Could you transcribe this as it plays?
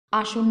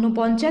আসন্ন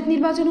পঞ্চায়েত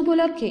নির্বাচন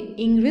উপলক্ষে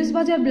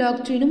ইংরেজবাজার ব্লক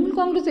তৃণমূল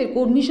কংগ্রেসের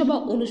কর্মী সভা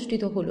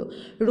অনুষ্ঠিত হল।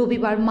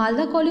 রবিবার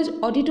মালদা কলেজ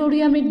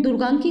অডিটোরিয়ামের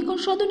দুর্গাঙ্কিকর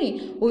সদনে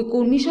ওই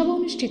কর্মী সভা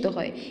অনুষ্ঠিত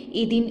হয়।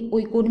 এদিন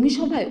ওই কর্মী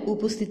সভায়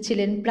উপস্থিত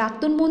ছিলেন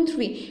প্রাক্তন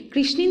মন্ত্রী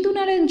কৃষ্ণেন্দু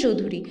নারায়ণ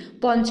চৌধুরী,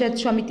 পঞ্চায়েত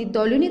সমিতির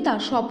দলনেতা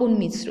স্বপন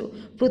মিশ্র,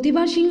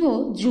 প্রতিভা সিংহ,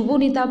 যুব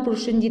নেতা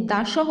প্রসেনজিৎ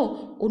দাস সহ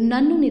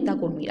অন্যান্য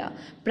নেতাকর্মীরা।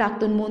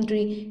 প্রাক্তন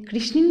মন্ত্রী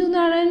কৃষ্ণেন্দু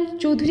নারায়ণ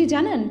চৌধুরী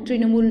জানান,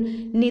 তৃণমূল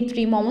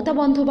নেত্রী মমতা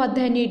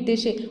বন্দ্যোপাধ্যায়ের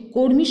নির্দেশে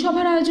কর্মী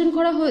সভার আয়োজন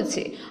করা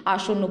হয়েছে।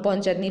 আসন্ন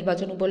পঞ্চায়েত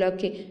নির্বাচন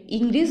উপলক্ষে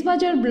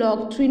ইংরেজবাজার ব্লক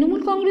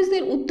তৃণমূল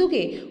কংগ্রেসের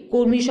উদ্যোগে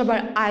কর্মী সভার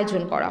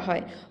আয়োজন করা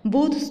হয়।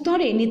 বুথ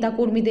স্তরে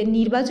নেতাকর্মীদের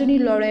নির্বাচনী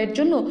লড়াইয়ের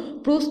জন্য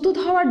প্রস্তুত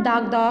হওয়ার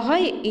ডাক দেওয়া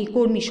হয় এই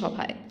কর্মী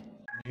সভায়।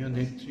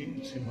 নেত্রী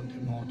শ্রীমতী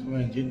মমতা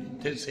ব্যানার্জির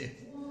নির্দেশে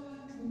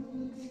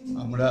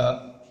আমরা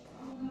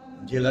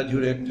জেলা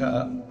জুড়ে একটা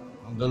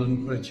আন্দোলন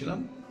করেছিলাম।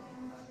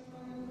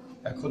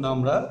 এখন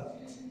আমরা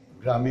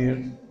গ্রামের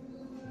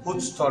বুথ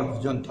স্তর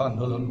পর্যন্ত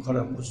আন্দোলন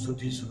করার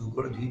প্রস্তুতি শুরু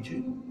করে দিয়েছি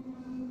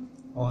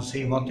এবং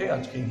সেই মতে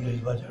আজকে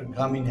ইংরেজবাজার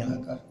গ্রামীণ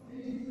এলাকার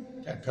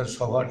একটা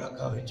সভা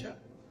ডাকা হয়েছে।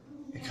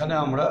 এখানে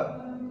আমরা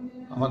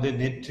আমাদের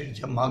নেত্রীর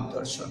যে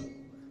মার্গদর্শন,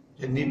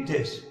 যে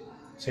নির্দেশ,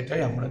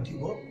 সেটাই আমরা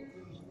দিব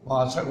এবং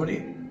আশা করি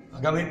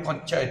আগামী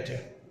পঞ্চায়েতে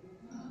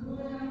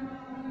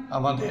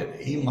আমাদের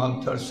এই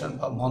মার্গদর্শন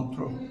বা মন্ত্র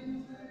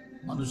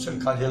মানুষের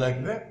কাজে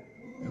লাগবে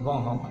এবং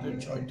আমাদের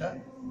জয়টা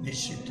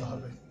নিশ্চিত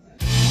হবে।